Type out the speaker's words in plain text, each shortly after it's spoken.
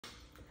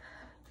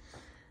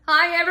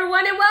Hi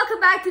everyone and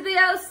welcome back to the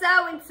Oh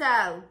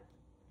So-and-so.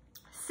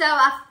 So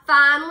I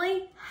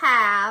finally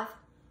have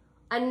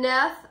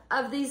enough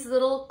of these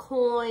little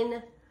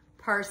coin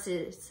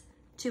purses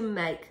to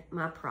make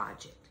my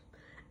project.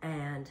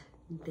 And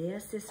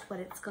this is what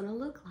it's gonna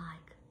look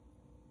like.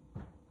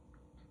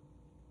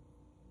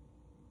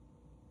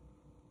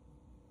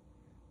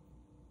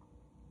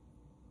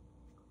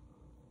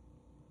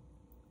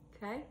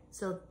 Okay,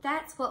 so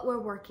that's what we're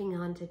working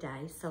on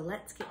today. So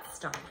let's get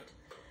started.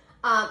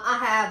 I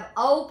have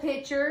old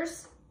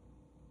pictures.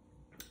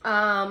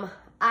 I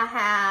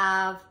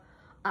have,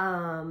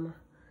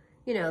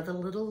 you know, the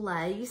little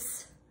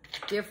lace,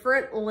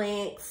 different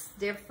lengths,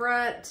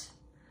 different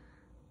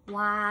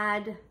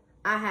wide.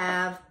 I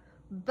have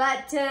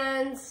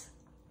buttons,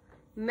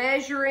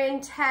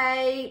 measuring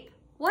tape,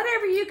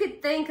 whatever you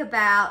could think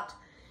about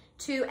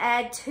to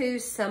add to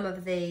some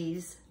of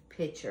these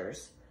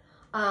pictures.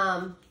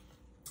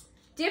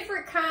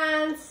 Different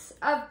kinds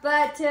of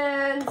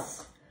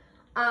buttons.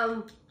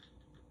 I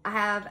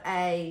have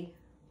a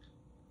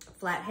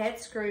flathead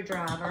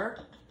screwdriver,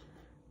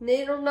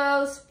 needle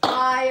nose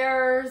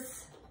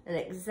pliers, an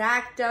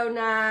X-Acto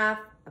knife,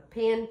 a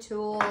pen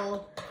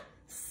tool,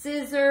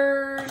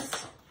 scissors.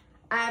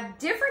 I have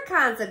different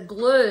kinds of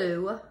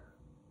glue,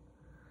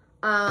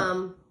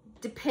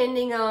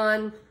 depending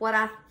on what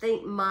I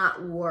think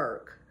might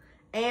work.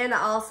 And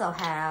I also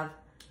have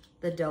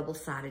the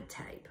double-sided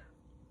tape,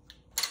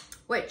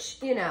 which,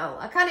 you know,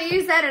 I kind of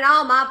use that in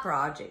all my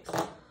projects.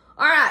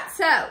 All right,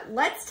 so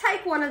let's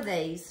take one of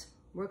these.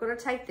 We're gonna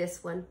take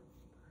this one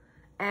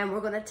and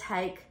we're gonna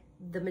take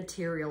the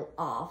material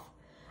off.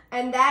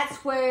 And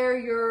that's where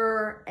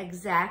your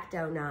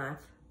X-Acto knife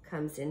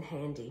comes in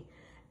handy.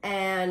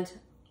 And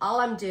all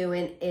I'm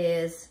doing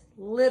is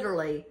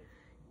literally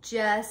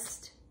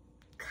just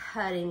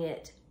cutting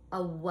it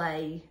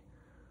away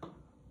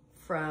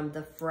from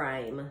the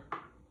frame.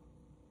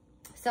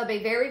 So be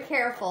very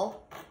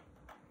careful.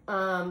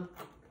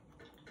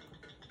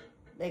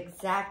 The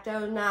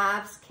X-Acto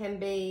knives can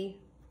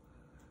be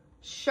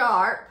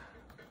sharp.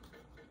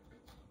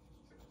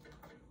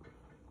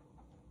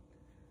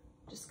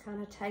 Just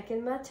kind of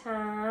taking my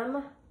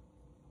time.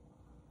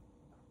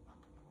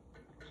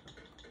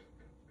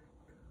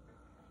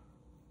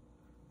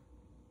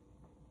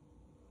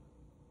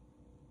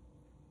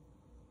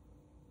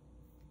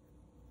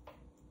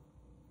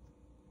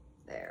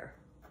 There.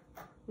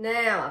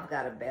 Now I've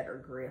got a better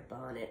grip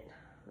on it.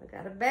 I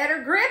got a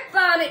better grip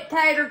on it,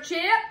 Tater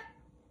Chip.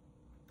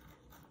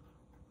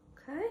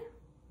 Okay.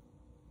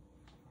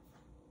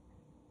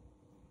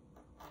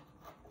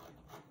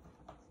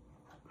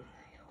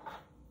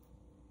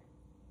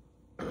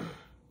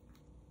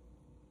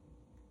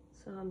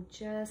 So I'm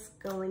just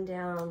going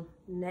down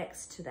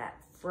next to that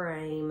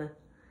frame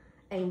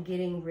and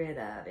getting rid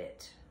of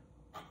it.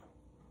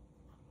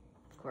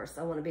 Of course,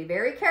 I want to be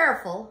very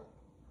careful.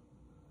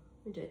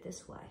 Let me do it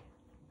this way.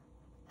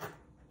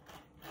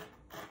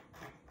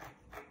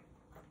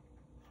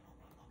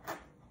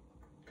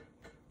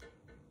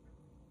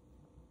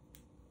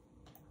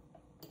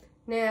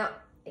 Now,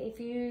 if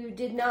you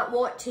did not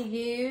want to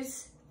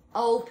use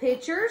old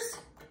pictures,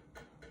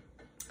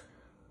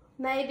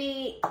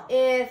 maybe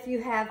if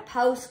you have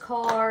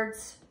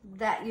postcards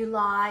that you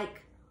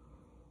like,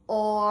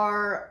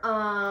 or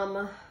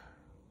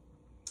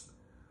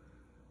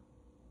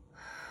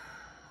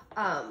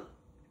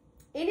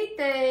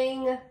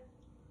anything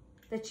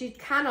that you'd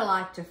kind of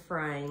like to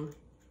frame.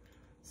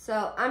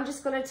 So I'm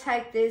just going to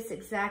take this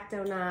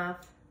X-Acto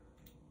knife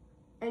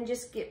and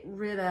just get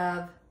rid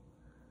of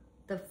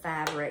the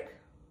fabric.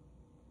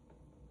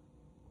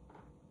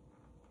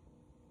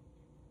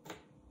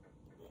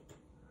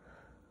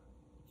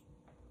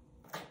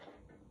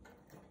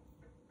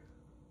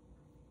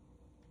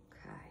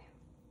 Okay.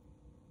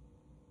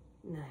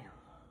 Now,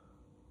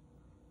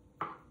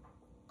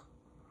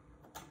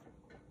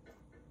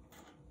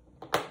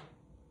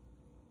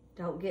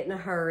 don't get in a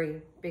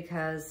hurry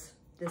because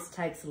this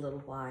takes a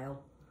little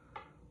while.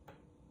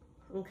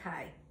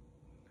 Okay.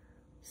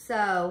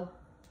 So,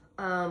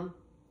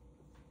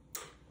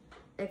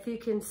 if you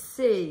can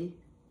see,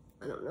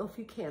 I don't know if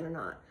you can or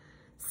not,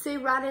 see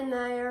right in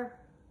there?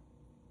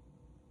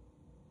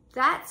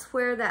 That's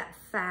where that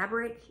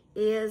fabric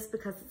is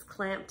because it's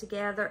clamped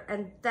together,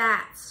 and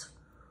that's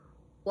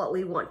what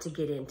we want to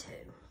get into.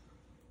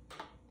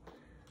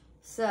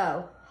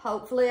 So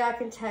hopefully I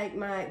can take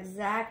my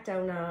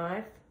X-Acto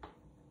knife,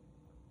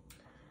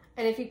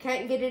 and if you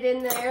can't get it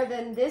in there,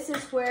 then this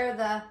is where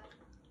the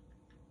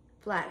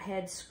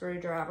flathead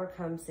screwdriver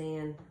comes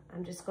in.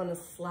 I'm just gonna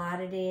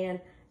slide it in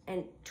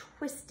and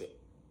twist it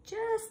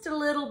just a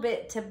little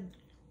bit to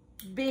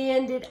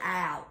bend it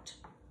out.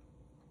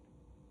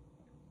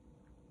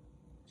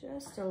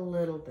 Just a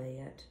little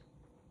bit.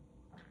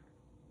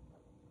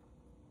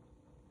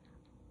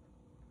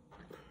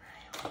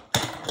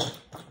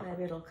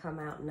 Maybe it'll come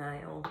out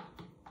now.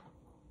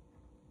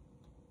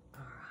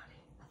 Alrighty,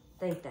 I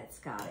think that's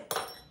got it.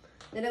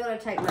 Then I'm gonna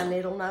take my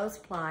needle nose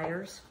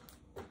pliers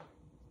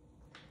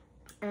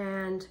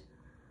and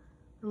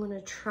I'm going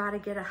to try to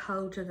get a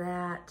hold of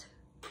that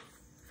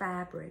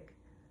fabric,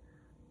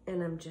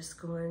 and I'm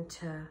just going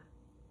to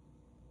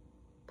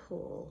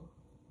pull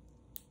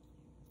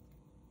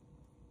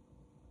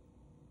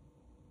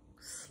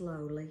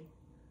slowly.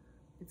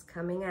 It's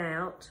coming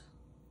out.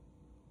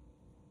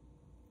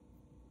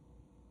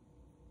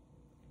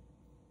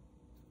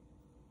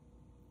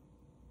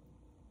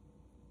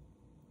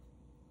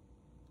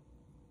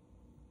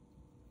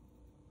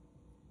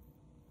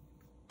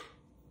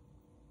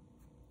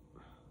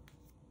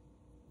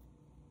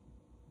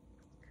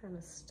 Kind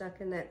of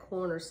stuck in that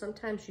corner.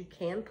 Sometimes you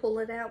can pull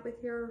it out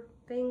with your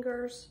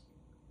fingers.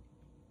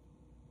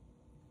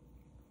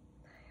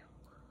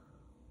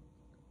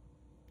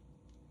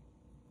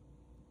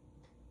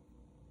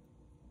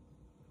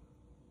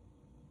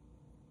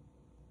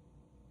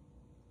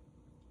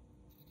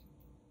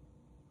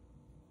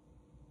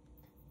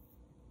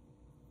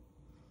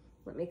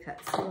 Let me cut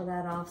some of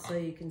that off so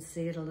you can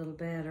see it a little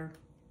better.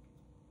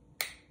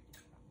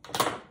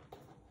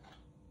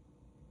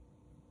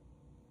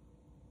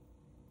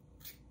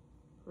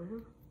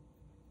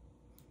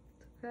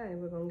 Okay,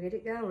 we're gonna get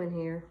it going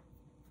here.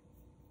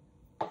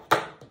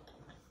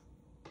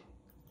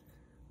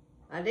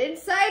 I didn't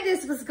say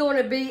this was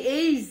gonna be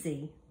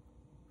easy.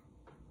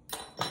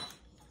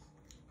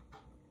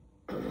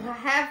 I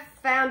have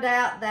found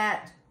out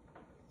that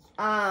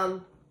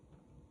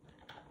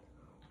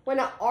when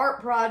an art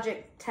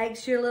project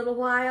takes you a little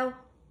while,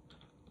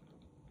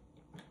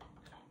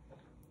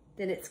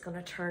 then it's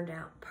gonna turn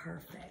out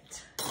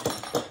perfect.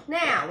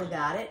 Now we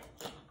got it.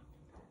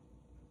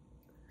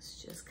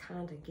 Let's just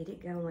kind of get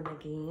it going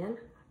again.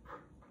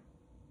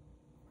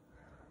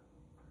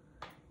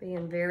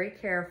 Being very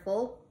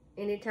careful.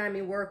 Anytime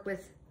you work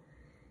with,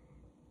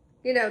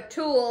 you know,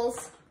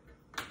 tools,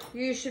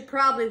 you should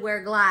probably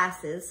wear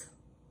glasses.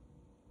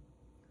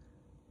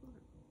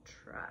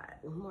 Try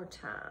it one more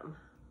time.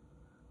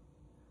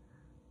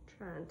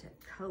 Trying to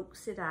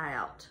coax it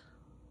out.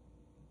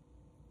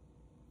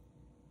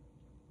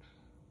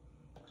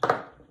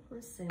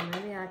 Let's see,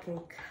 maybe I can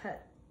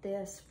cut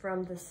this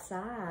from the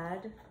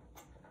side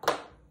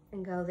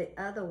and go the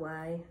other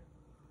way.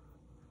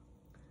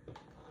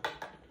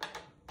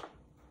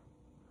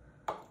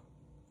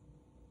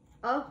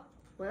 Oh,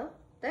 well,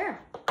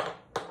 there.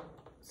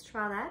 Let's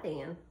try that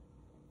in.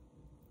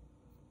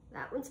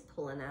 That one's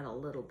pulling out a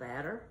little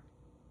better.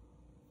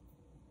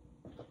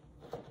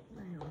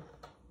 Now.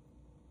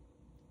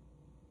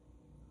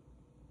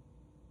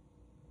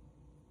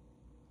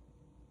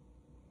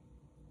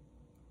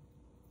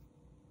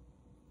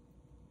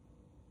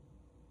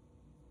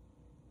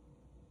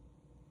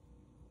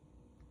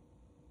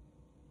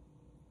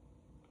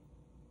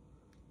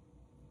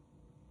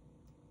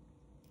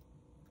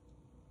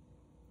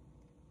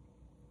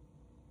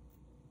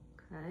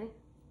 Okay.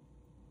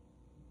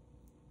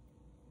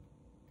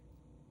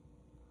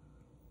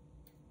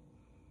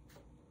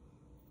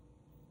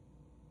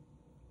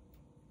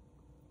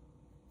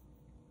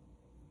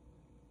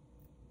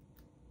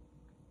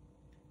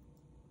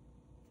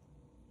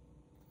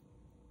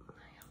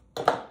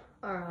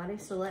 Alrighty,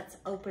 so let's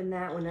open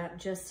that one up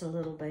just a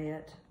little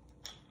bit.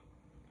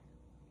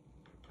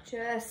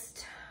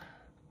 Just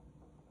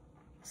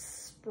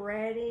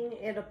spreading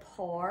it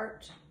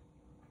apart.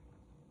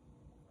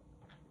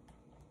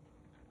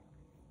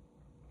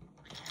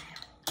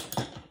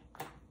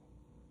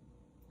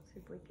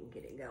 We can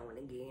get it going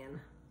again.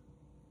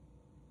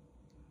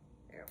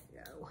 There we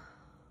go.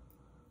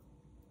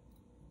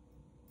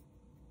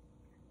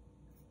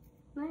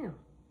 Now,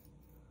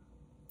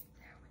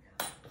 there we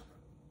go.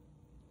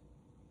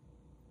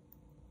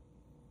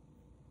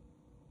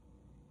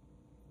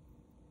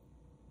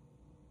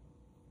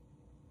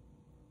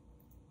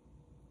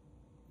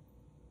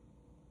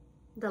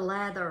 The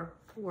leather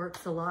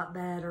works a lot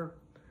better.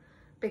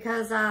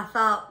 Because I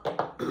thought,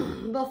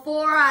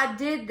 before I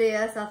did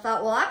this, I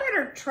thought, well, I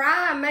better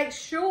try and make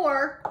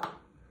sure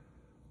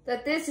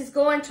that this is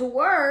going to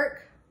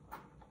work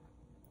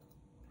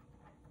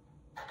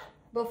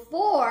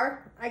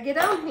before I get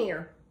on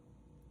here.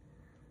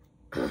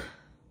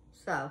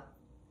 So,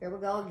 here we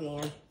go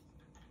again.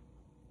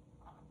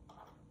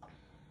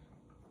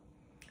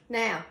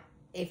 Now,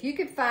 if you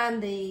could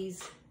find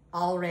these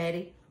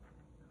already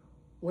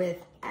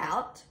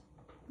without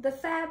the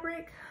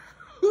fabric,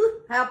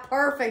 how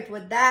perfect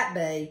would that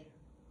be?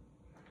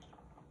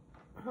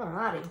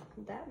 Alrighty,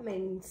 that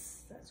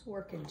means that's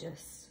working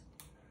just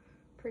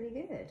pretty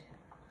good.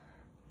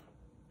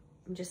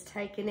 I'm just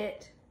taking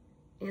it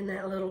in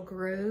that little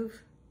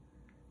groove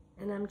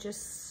and I'm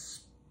just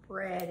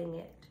spreading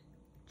it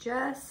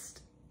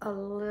just a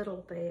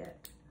little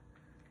bit.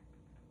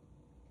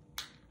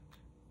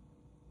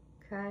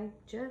 Okay,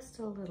 just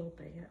a little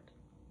bit.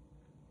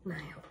 Now,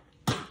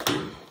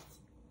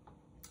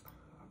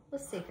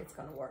 let's see if it's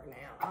gonna work now.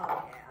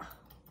 Oh yeah.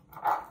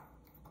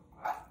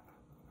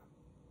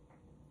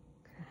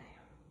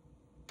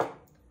 Okay.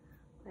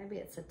 Maybe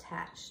it's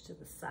attached to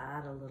the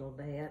side a little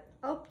bit.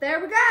 Oh, there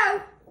we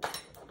go.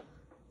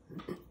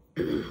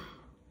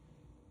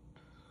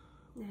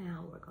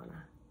 Now we're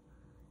gonna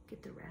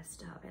get the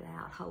rest of it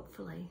out,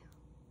 hopefully.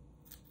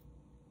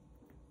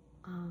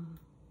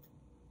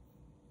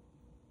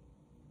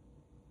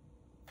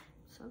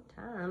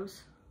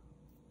 Sometimes,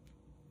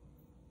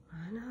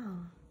 I know.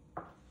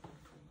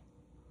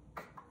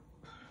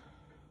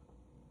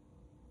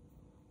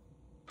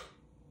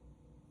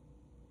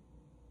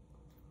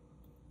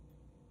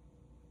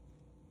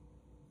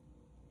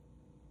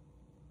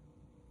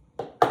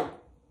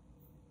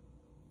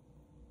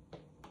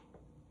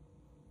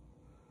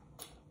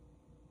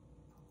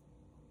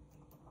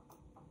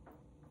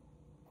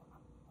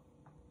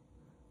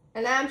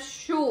 And I'm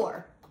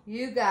sure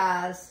you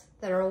guys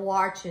that are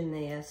watching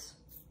this,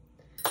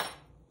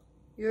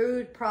 you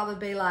would probably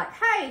be like,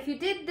 hey, if you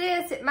did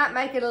this, it might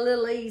make it a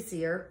little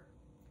easier.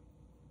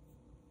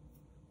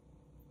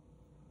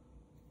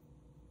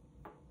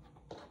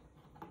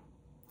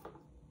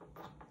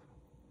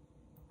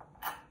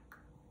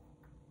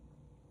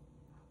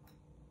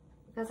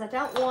 Because I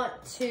don't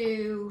want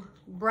to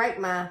break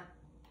my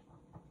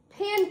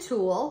pen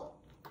tool.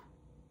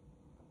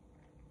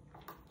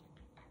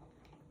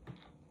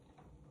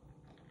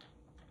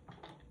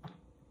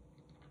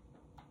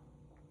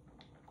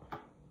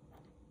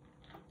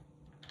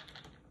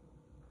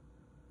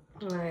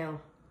 Now,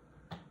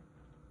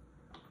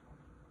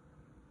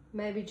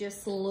 maybe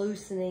just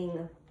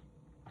loosening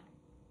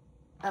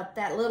up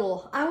that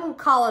little, I won't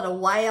call it a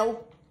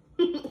whale.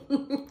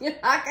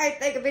 I can't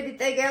think of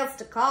anything else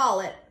to call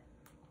it.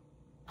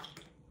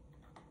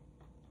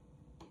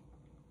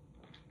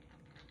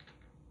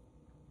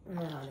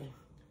 Alrighty.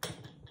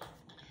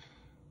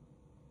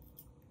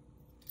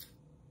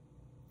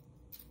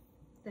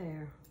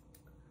 There.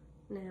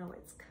 Now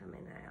it's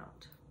coming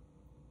out.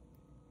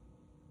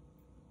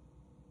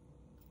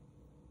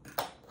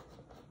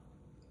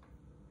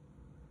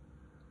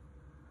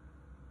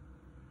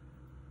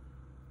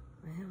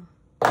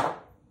 Well,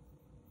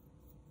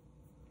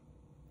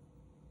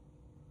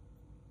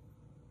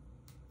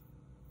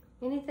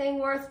 anything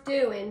worth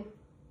doing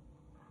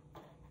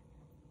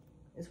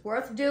is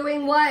worth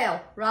doing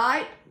well,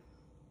 right?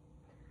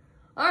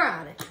 All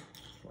right,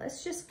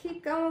 let's just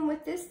keep going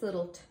with this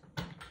little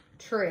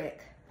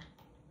trick,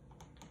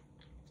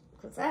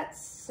 because that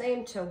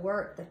seemed to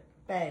work the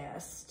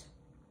best.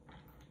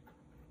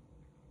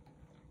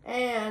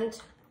 And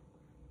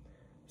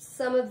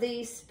some of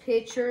these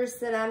pictures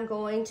that I'm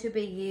going to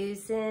be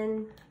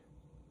using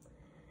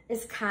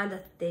is kind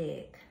of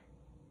thick.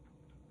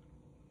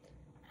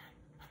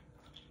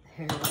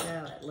 There we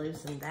go, it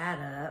loosened that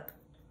up.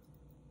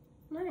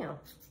 Now,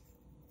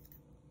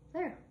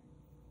 there,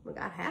 we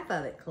got half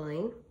of it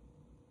clean.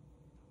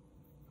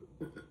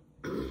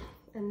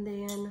 And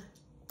then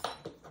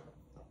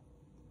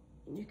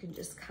you can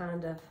just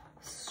kind of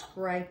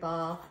scrape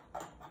off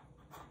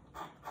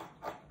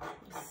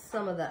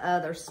some of the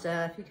other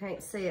stuff. You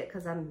can't see it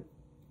because I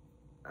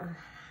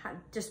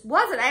just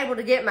wasn't able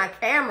to get my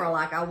camera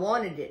like I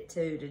wanted it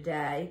to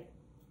today.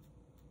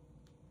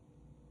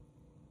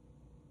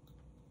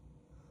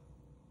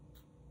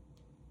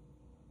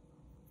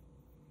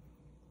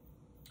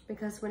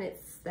 Because when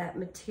it's that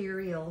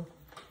material,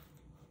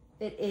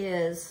 it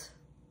is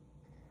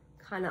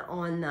kind of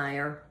on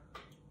there.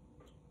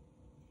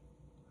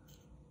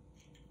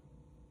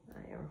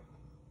 There.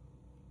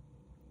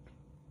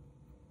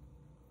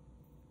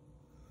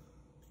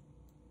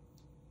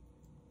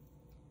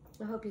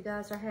 I hope you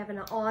guys are having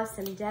an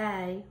awesome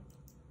day.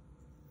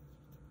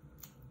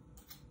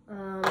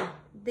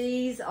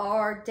 These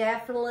are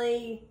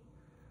definitely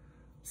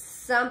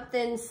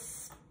something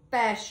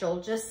special,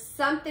 just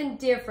something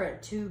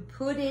different to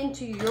put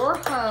into your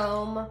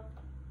home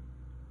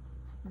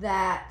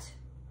that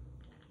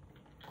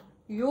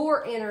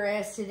you're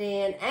interested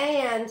in,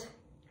 and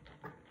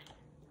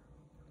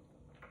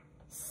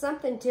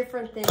something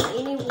different than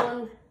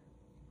anyone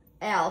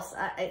else.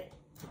 I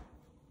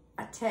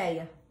tell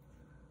you,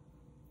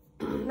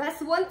 that's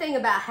the one thing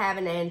about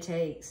having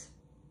antiques.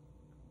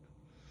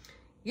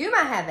 You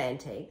might have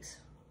antiques.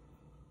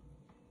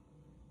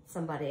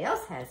 Somebody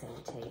else has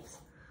antiques.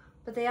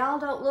 But they all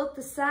don't look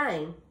the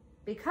same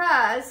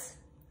because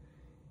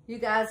you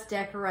guys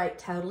decorate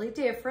totally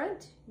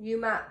different. You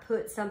might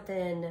put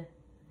something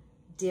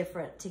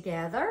different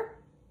together.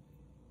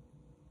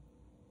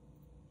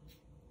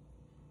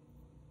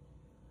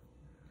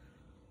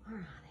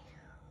 Alrighty.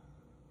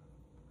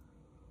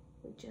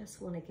 We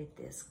just want to get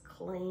this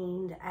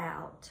cleaned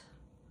out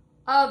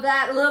of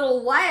that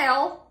little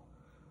whale,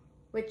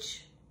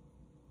 which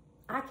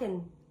I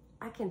can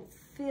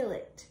feel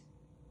it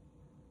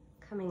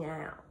coming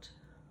out.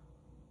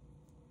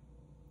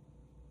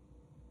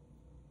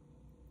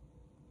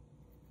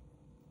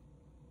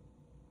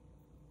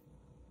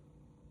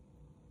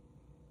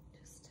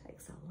 Just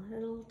takes a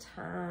little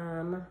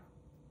time,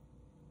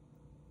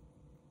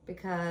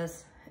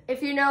 because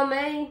if you know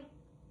me,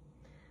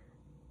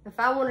 if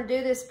I want to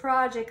do this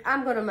project,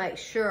 I'm going to make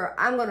sure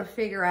I'm going to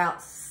figure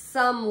out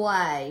some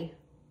way.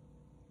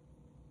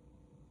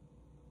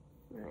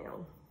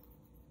 Now,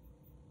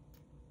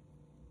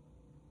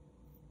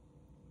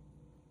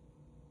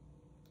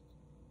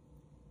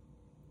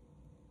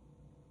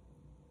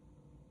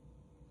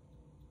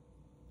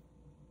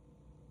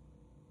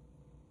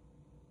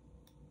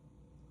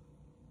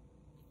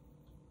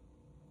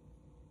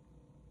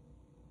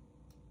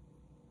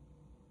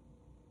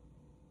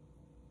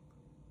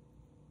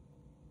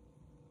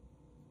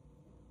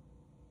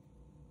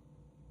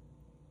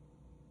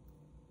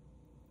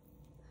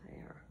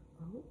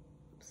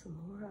 some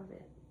more of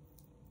it.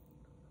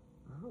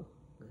 Oh,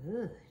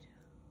 good.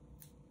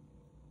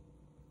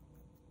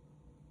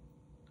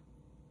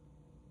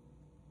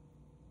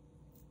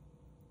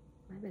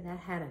 Maybe that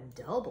had a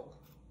double.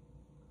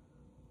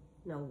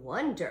 No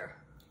wonder.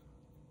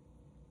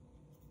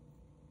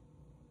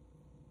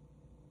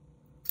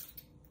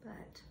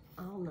 But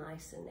all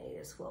nice and neat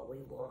is what we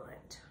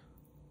want.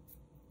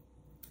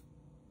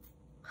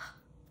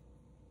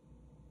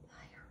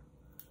 There.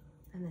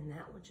 And then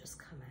that will just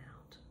come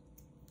out.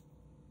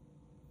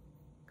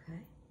 Okay,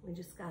 we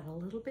just got a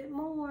little bit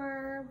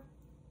more.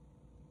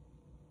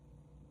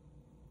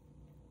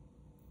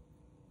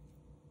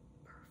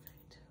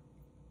 Perfect.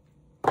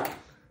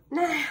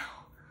 Now,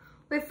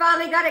 we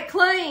finally got it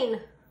clean.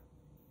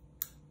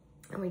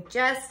 And we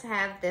just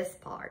have this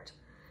part.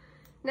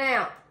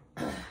 Now,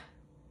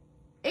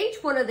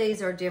 each one of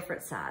these are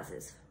different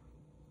sizes,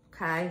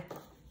 okay?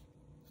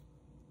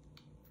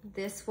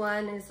 This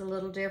one is a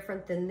little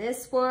different than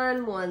this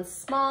one. One's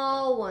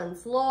small,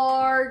 one's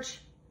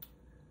large.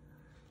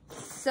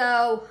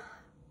 So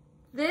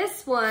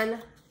this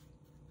one,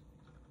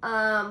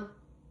 I'm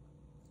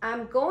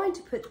going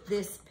to put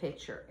this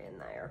picture in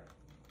there.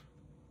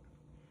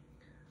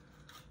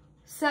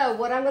 So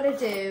what I'm gonna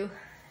do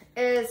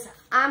is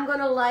I'm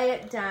gonna lay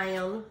it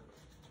down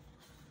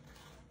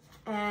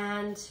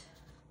and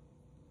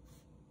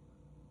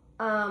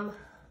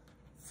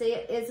see,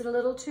 it is a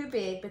little too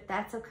big, but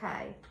that's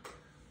okay.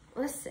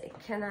 Let's see,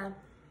 can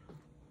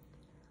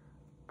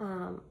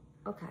I,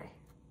 okay.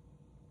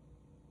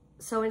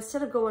 So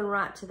instead of going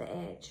right to the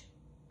edge,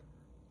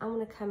 I'm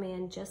gonna come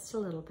in just a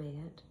little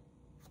bit,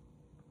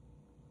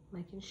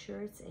 making sure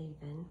it's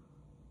even,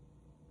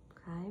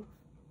 okay?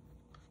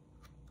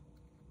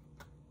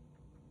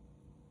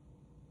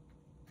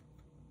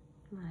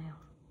 Now,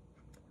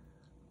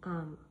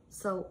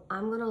 so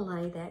I'm gonna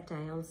lay that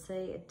down. See,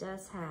 it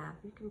does have,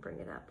 you can bring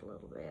it up a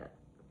little bit,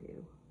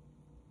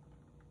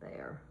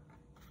 there.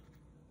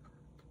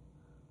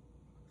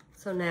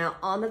 So now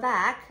on the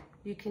back,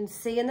 you can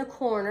see in the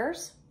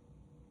corners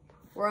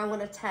where I'm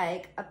gonna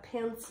take a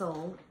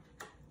pencil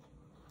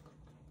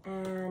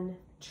and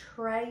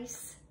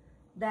trace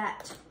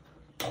that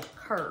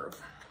curve.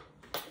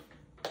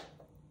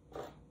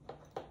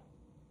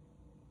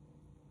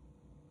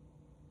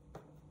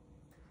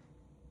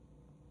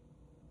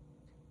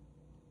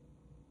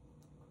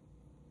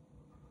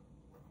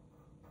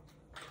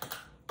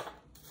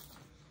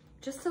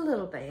 Just a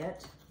little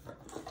bit,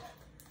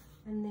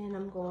 and then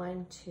I'm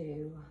going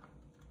to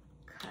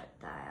cut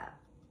that.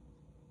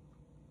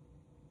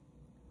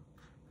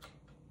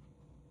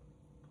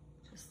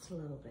 Just a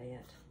little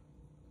bit.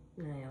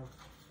 Now,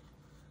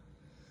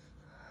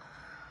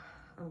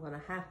 I'm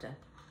gonna have to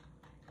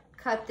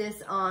cut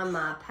this on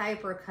my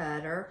paper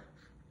cutter,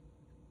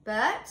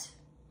 but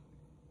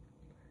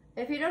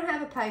if you don't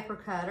have a paper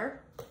cutter,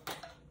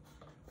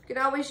 you can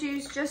always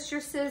use just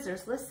your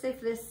scissors. Let's see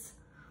if this,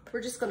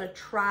 we're just gonna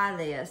try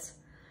this.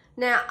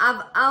 Now,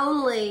 I've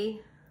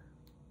only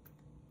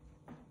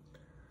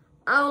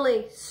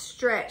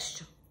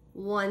stretched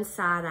one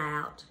side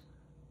out.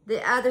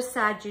 The other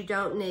side you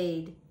don't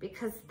need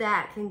because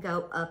that can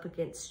go up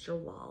against your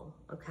wall,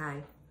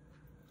 okay?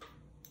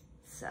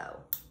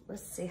 So,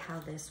 let's see how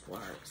this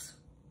works.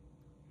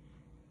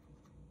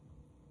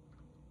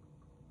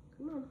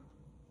 Come on.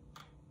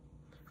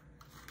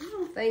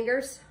 Come on,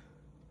 fingers.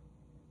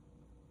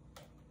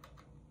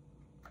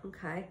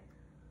 Okay.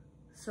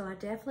 So I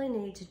definitely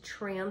need to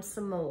trim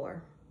some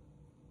more.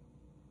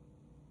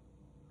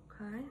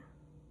 Okay.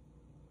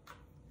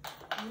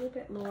 A little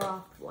bit more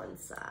off one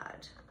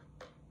side.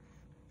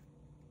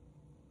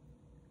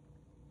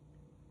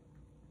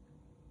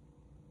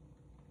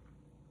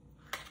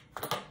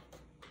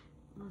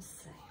 Let's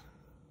see.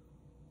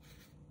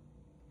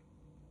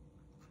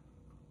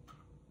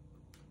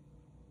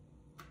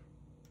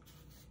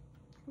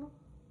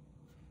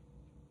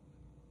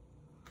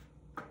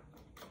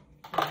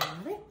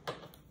 Alrighty.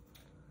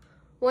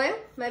 Well,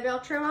 maybe I'll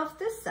trim off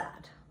this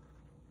side.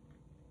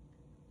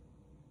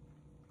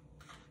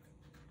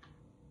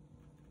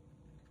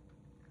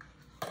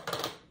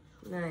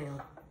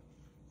 Now,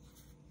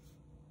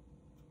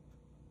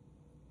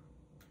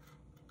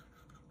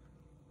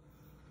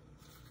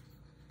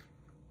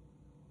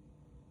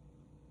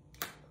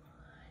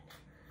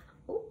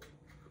 oh,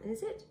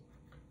 is it?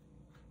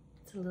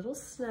 It's a little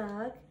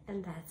snug,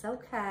 and that's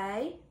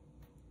okay.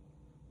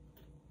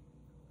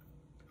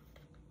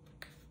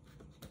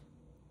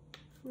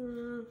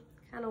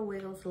 Kind of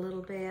wiggles a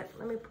little bit.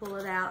 Let me pull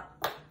it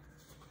out.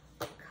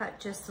 Cut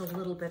just a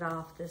little bit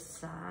off this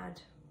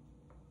side.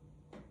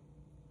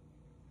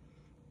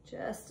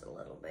 Just a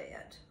little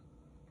bit.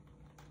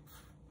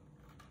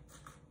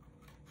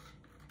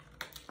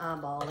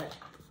 Eyeball it.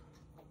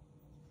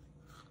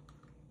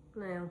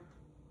 Now.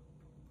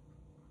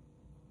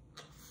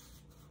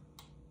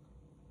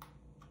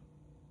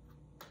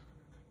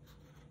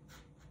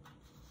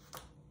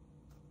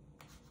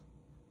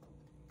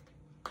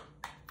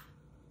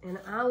 And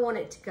I want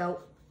it to go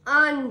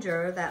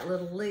under that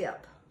little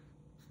lip.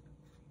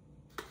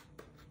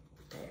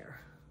 There.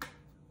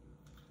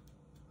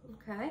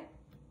 Okay.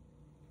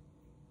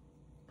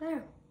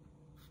 There.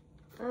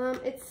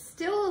 It's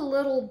still a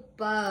little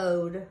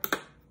bowed,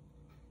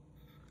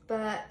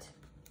 but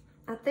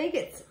I think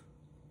it's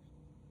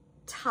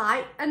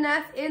tight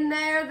enough in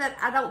there that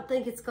I don't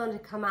think it's going to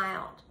come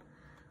out.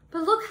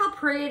 But look how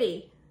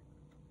pretty.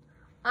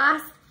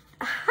 I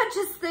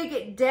just think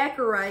it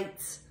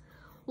decorates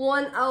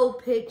one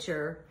old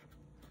picture.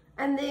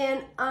 And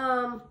then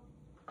I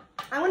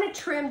want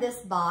to trim this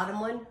bottom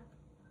one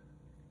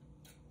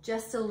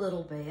just a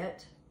little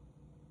bit.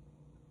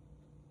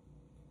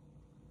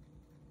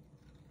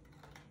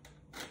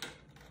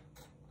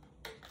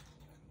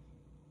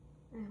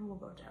 And we'll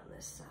go down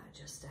this side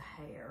just a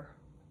hair.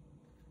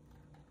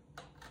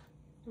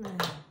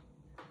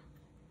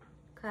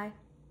 Okay.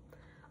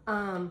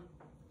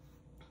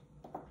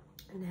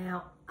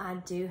 Now I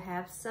do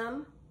have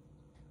some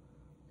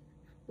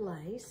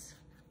lace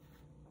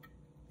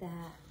that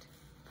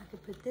I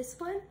could put this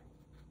one,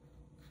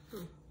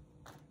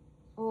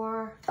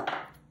 or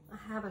I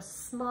have a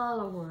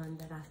smaller one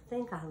that I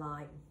think I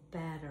like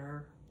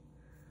better.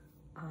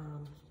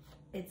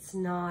 It's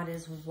not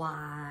as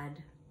wide.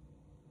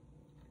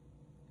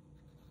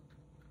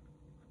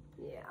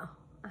 Yeah,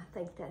 I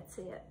think that's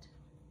it.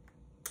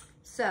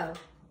 So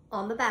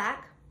on the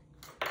back,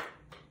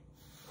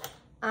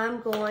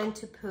 I'm going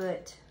to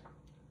put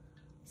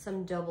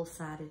some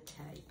double-sided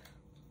tape.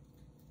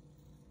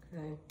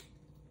 Okay.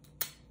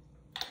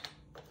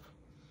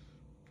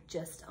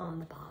 Just on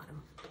the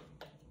bottom.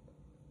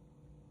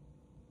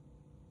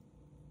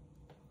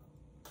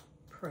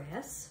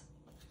 Press.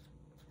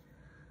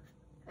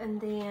 And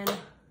then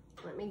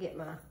let me get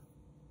my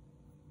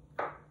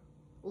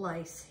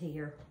lace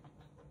here.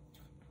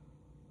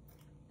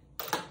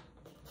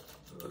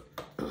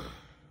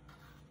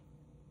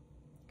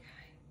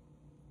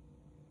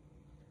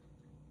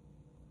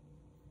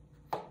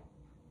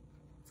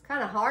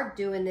 Kind of hard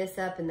doing this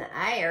up in the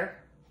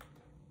air.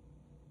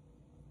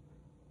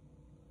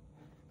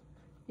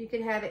 You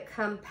could have it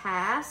come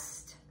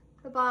past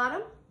the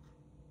bottom.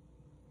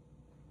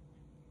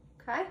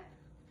 Okay.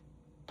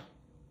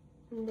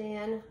 And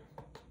then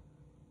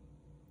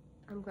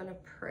I'm going to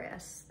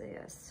press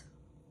this.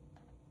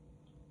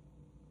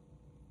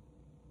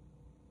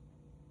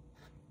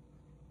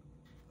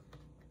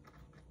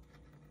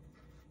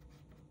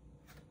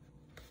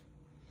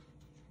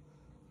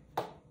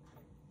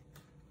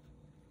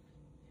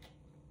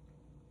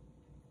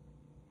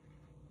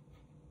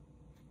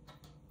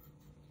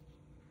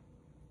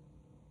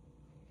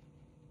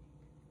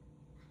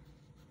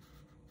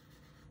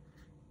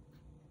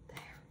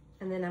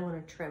 And then I'm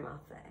going to trim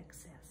off the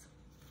excess.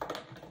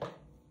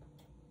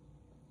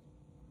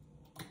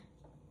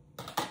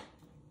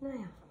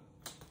 Now,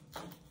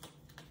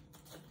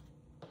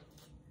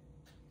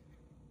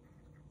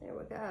 there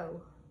we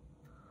go.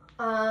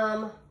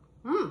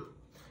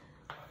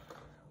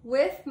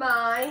 With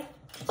my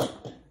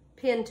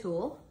pen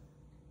tool,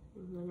 I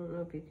don't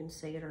know if you can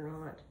see it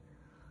or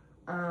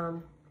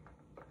not.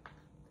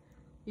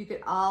 You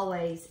could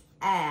always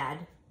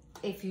add,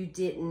 if you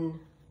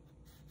didn't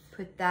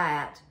put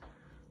that.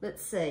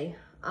 Let's see.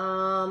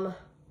 I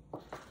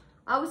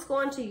was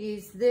going to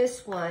use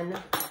this one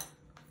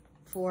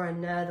for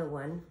another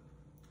one.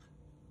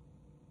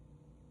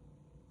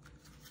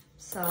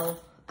 So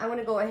I'm going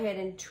to go ahead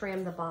and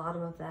trim the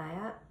bottom of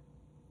that.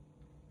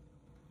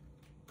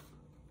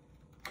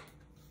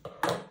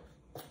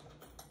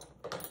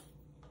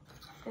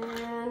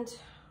 And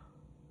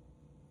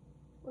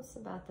what's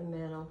about the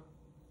middle?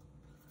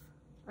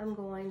 I'm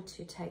going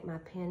to take my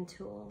pen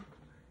tool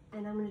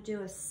and I'm going to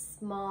do a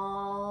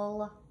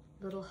small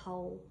little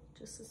hole,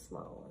 just a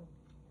small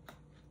one.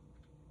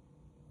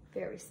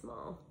 Very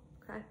small,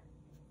 okay?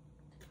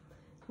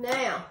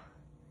 Now,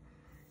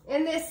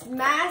 in this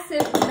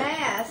massive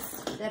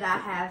mess that I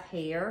have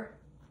here,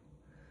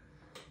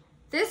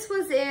 this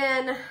was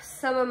in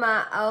some of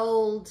my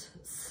old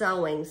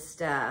sewing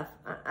stuff.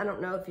 I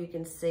don't know if you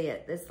can see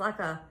it. It's like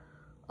a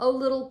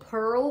little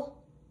pearl,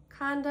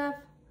 kind of.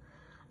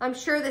 I'm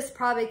sure this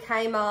probably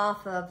came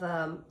off of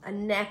a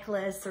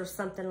necklace or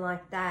something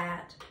like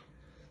that.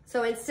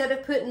 So instead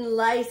of putting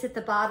lace at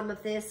the bottom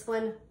of this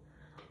one,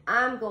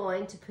 I'm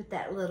going to put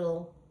that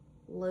little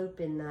loop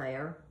in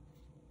there.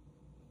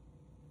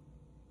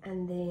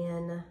 And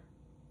then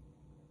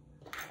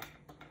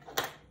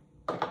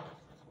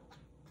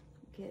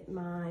get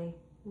my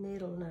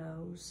needle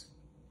nose.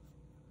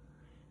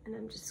 And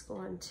I'm just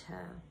going to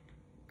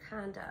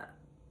kind of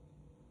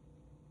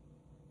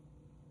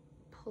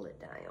pull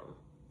it down.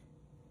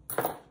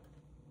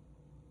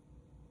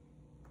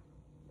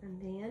 And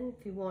then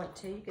if you want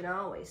to, you can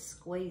always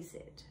squeeze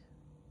it.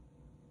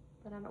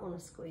 But I don't want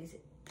to squeeze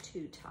it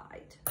too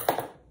tight.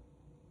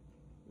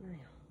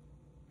 Now,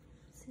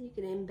 so you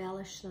can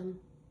embellish them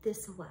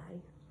this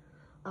way.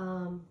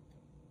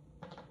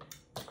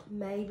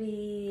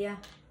 Maybe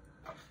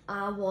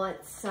I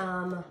want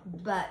some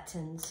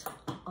buttons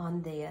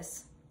on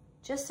this.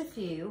 Just a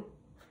few.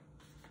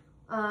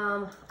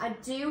 I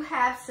do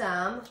have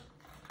some.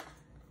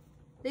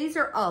 These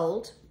are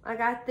old. I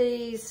got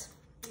these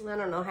I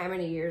don't know how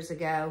many years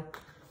ago.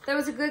 There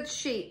was a good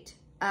sheet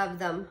of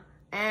them,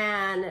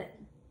 and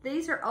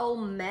these are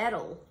old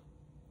metal.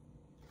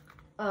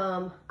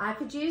 I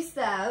could use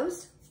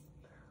those.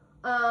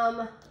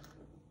 I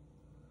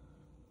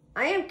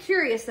am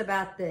curious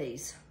about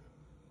these.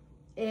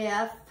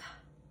 If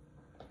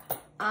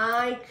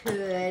I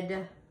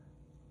could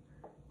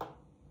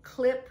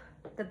clip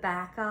the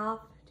back off,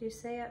 do you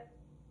see it?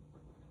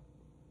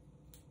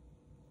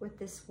 With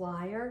this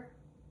wire.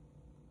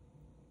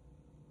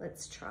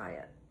 Let's try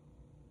it.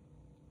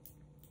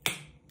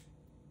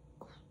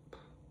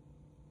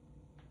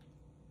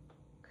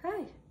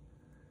 Okay,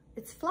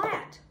 it's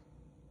flat.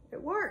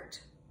 It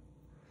worked.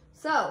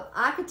 So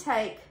I could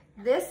take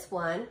this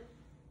one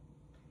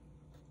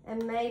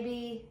and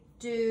maybe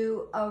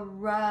do a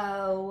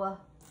row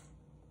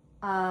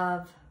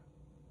of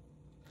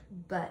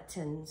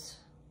buttons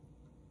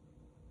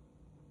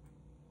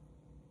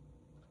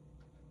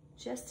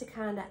just to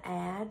kind of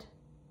add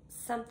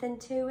something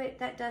to it.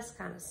 That does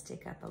kind of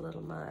stick up a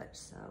little much,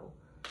 so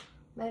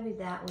maybe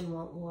that one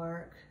won't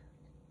work.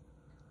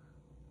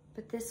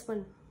 But this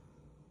one,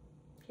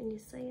 can you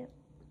see it?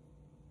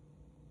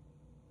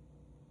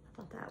 I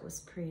thought that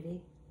was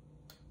pretty.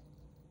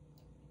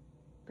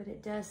 But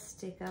it does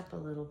stick up a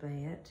little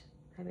bit.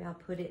 Maybe I'll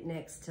put it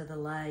next to the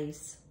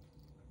lace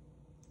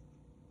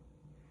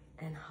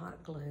and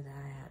hot glue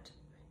that.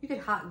 You could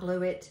hot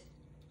glue it,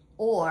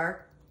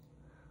 or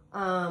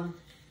I'm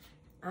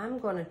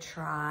gonna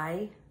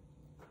try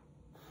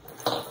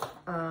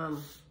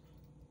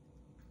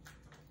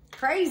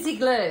crazy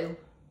glue.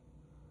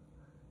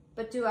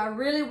 But do I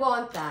really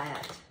want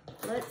that?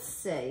 Let's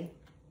see.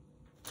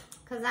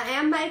 Because I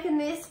am making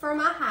this for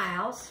my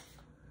house.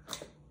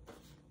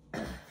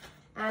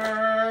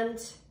 And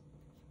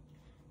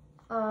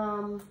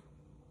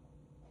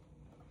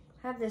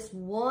have this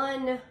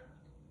one,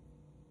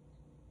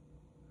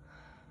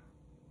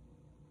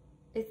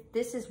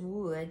 this is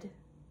wood.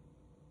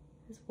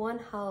 There's one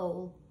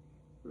hole.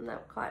 I'm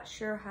not quite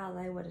sure how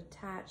they would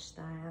attach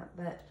that,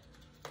 but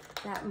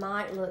that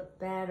might look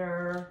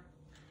better.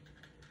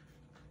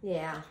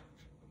 Yeah.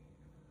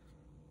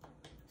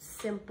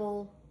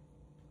 Simple.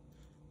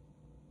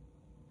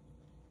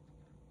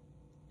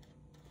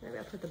 Maybe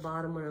I'll put the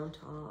bottom one on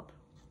top.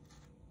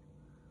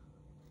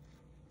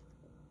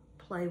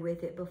 Play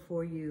with it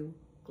before you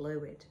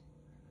glue it.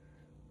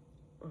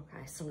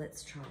 Okay, so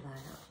let's try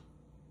that out.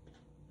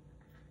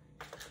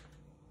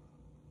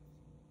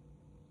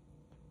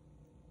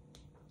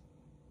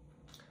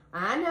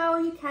 I know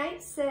you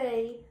can't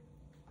see.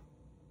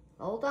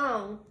 Hold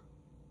on.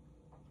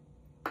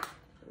 Get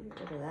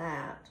rid of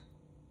that.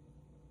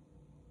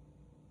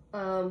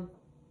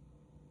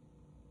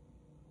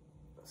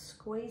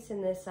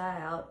 Squeezing this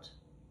out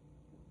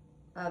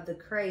of the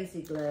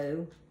crazy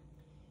glue.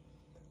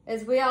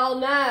 As we all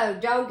know,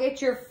 don't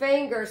get your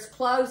fingers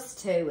close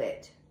to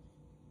it.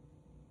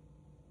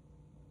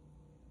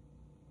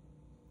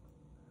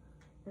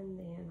 And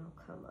then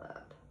I'll come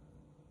up.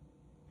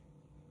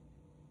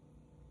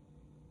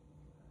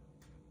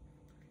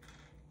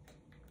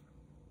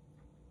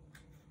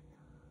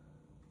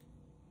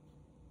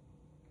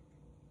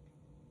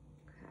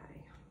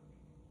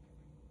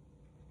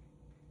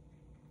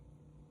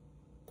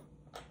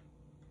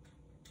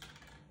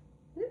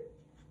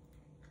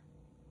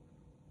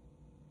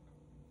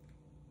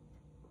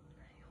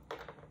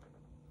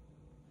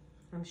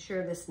 I'm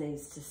sure this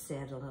needs to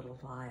set a little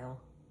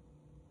while,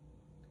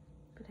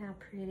 but how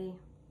pretty.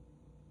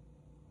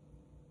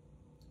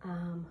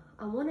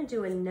 I want to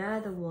do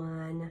another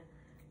one,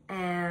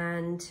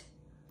 and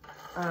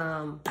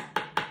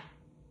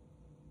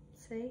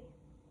see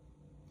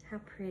how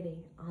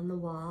pretty on the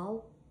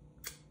wall.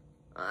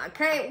 I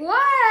can't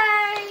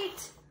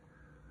wait.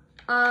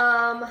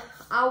 I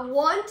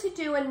want to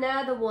do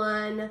another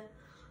one,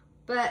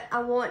 but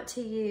I want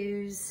to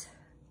use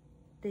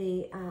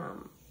the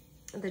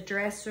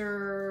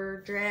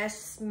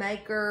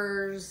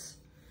dressmaker's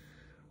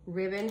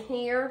ribbon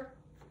here.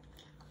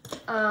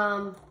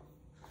 I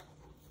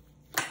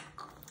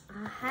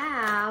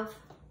have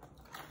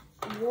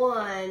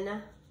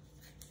one.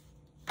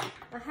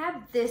 I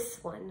have this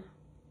one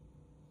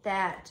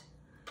that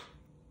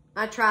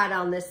I tried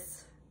on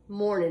this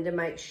morning to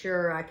make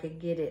sure I could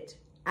get it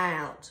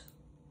out.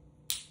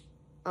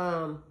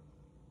 But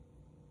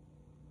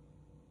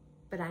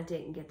I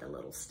didn't get the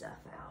little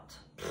stuff out.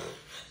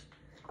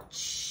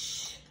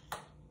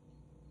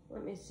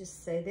 Let me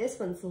just say, this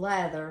one's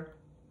leather.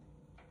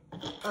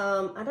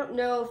 I don't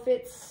know if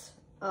it's,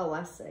 oh,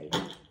 I see.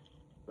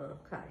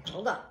 Okay,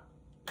 hold on.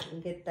 Let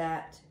me get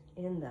that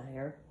in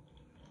there.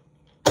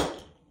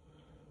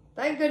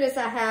 Thank goodness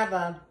I have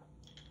a,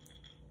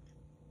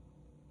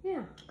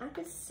 yeah, I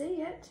can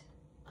see it.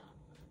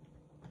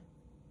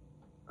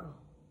 Oh,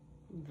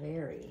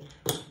 very.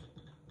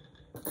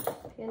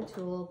 Pen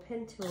tool,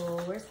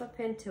 where's my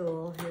pen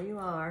tool? Here you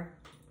are.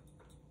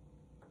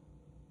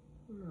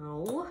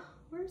 No,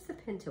 where's the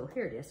pen tool?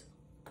 Here it is.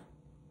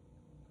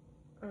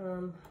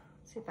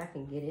 See if I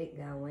can get it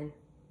going.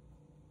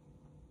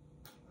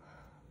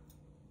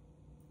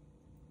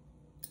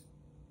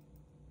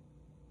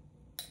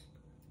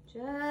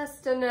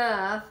 Just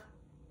enough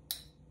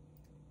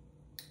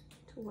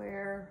to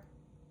where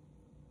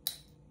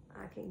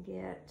I can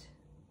get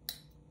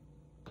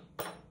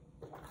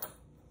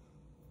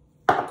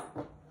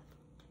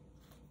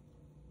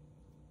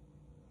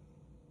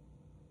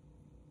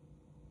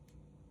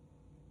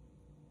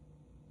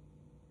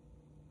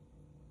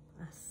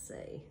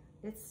see.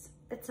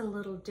 It's a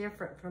little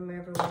different from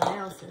everyone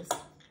else's.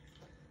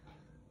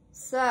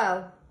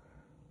 So,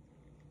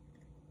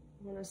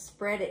 I'm gonna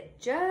spread it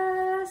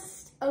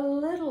just a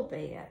little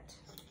bit.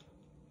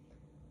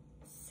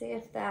 See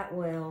if that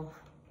will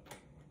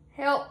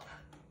help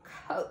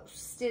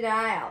coast it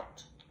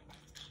out.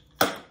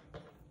 Now,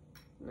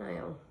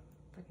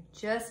 if I can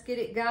just get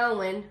it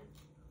going.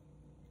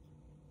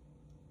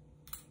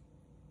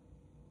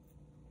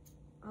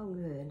 Oh,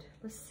 good.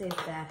 Let's see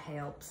if that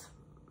helps.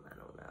 I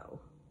don't know.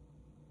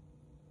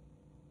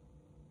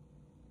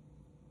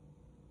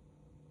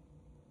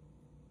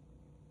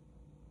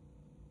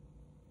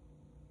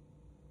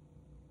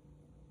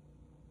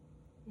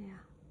 Yeah,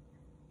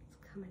 it's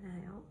coming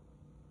out.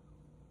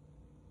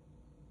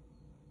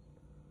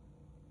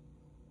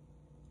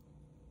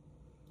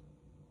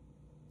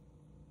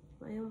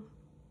 Well,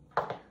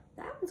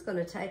 that one's going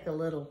to take a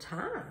little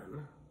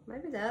time.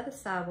 Maybe the other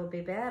side will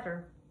be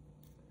better.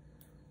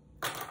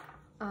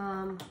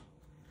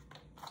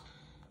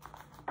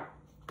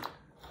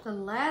 The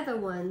leather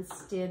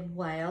ones did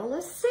well.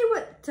 Let's see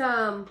what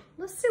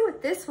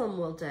this one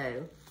will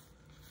do.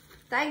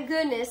 Thank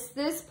goodness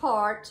this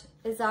part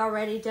is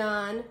already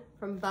done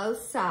from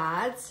both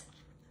sides,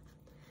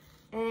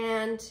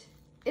 and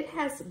it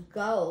has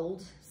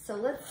gold. So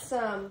let's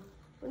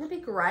wouldn't it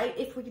be great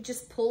if we could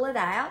just pull it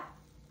out?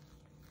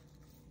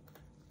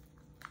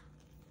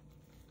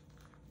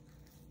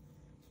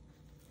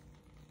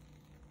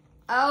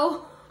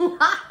 Oh,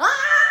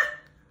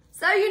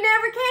 so you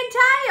never can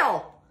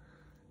tell.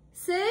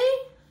 See?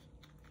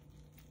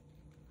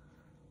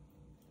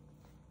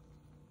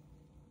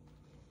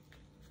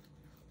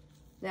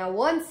 Now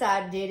one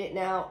side did it.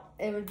 Now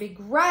it would be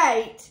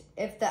great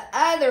if the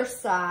other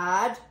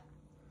side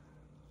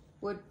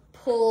would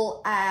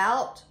pull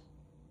out.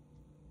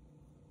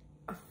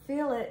 I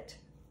feel it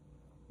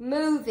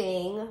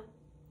moving.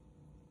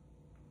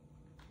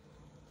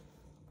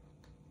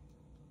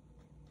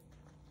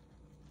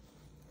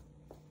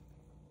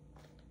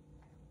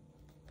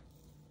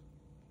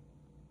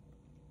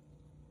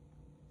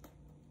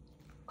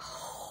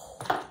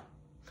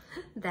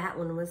 That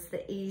one was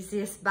the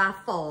easiest by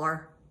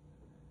far.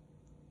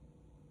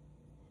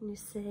 You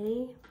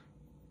see?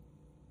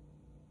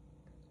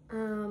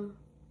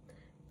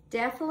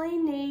 Definitely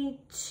need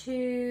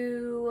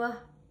to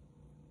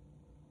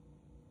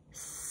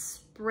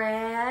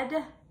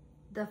spread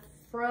the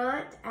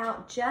front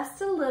out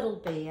just a little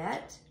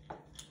bit.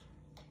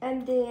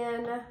 And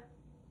then, if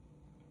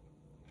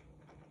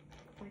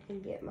I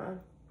can get my,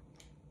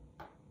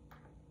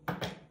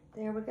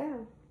 there we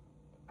go.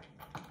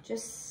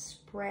 Just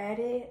spread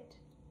it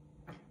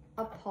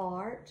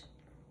apart.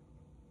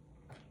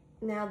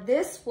 Now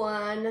this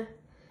one,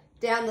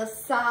 down the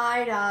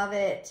side of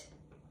it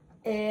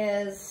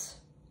is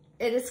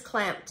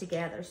clamped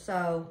together.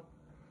 So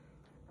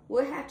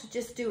we'll have to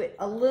just do it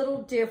a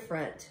little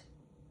different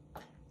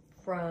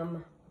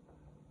from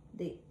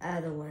the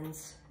other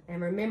ones.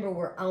 And remember,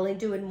 we're only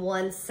doing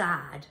one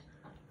side.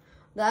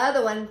 The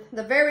other one,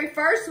 the very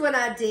first one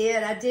I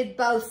did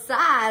both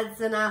sides,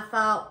 and I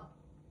thought,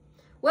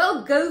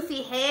 well,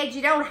 goofy head,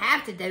 you don't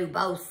have to do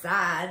both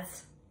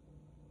sides.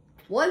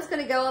 One's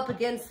gonna go up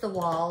against the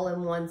wall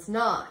and one's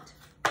not.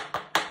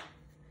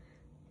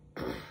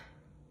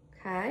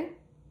 Okay.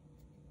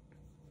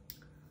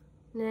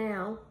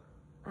 Now,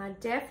 I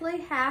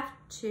definitely have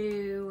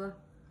to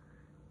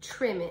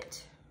trim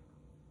it.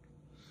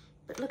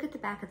 But look at the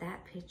back of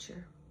that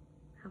picture.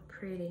 How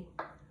pretty.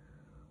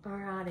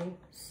 Alrighty,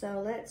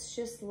 so let's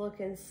just look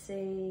and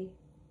see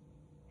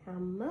how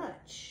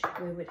much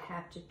we would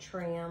have to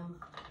trim.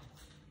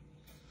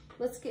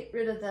 Let's get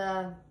rid of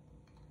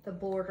the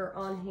border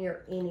on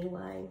here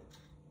anyway.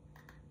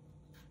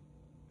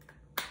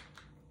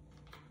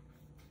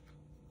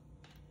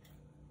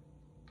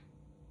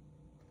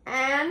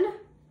 And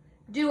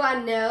do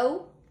I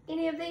know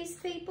any of these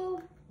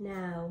people?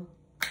 No.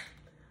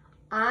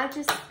 I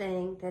just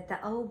think that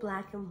the old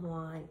black and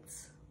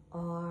whites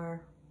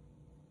are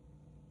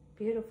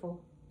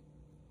beautiful.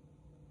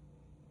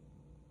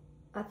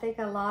 I think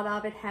a lot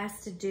of it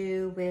has to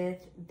do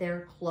with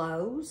their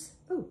clothes.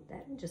 Ooh,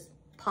 that just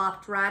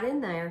popped right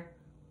in there.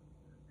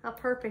 How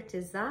perfect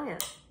is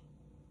that?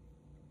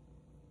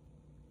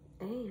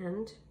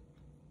 And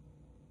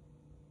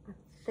I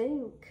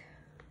think,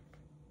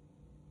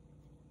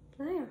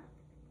 there.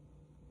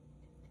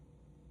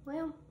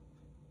 Well,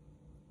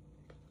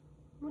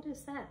 what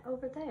is that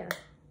over there?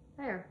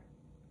 There.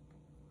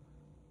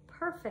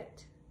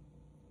 Perfect.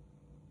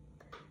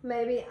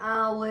 Maybe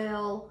I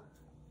will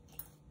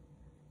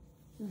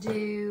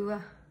do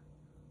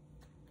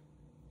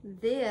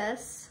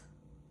this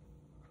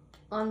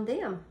on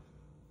them.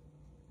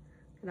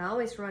 And I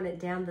always run it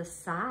down the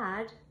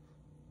side.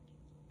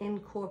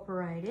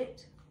 incorporate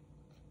it.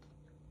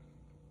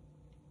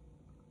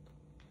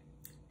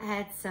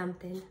 Add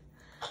something.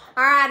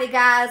 Alrighty,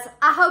 guys.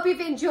 I hope you've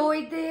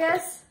enjoyed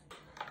this.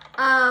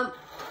 I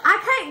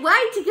can't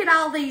wait to get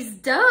all these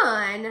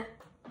done.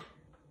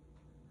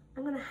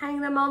 I'm going to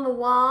hang them on the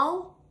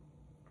wall.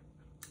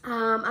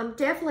 I'm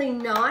definitely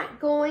not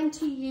going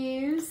to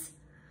use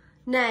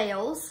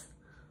nails.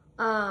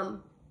 I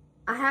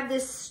have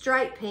this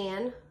straight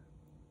pin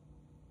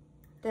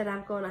that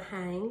I'm going to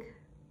hang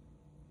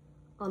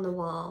on the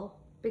wall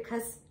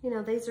because, you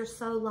know, these are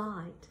so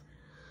light.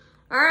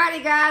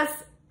 Alrighty, guys.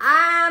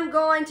 I'm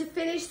going to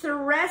finish the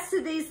rest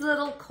of these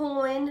little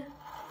coin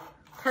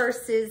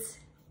purses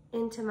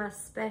into my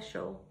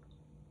special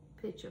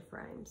picture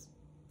frames.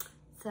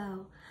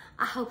 So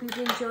I hope you've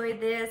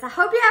enjoyed this. I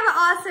hope you have an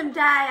awesome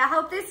day. I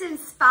hope this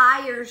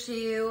inspires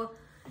you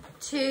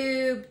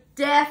to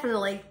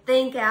definitely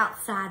think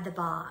outside the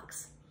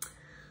box.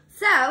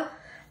 So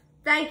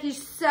thank you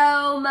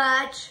so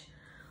much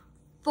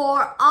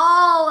for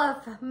all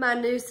of my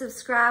new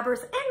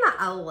subscribers and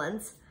my old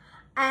ones.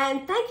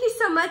 And thank you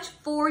so much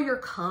for your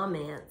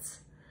comments.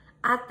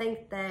 I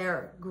think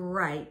they're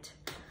great.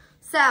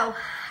 So,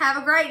 have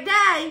a great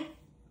day.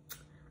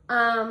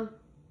 I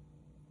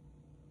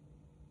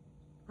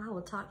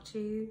will talk to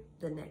you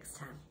the next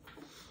time.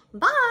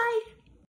 Bye.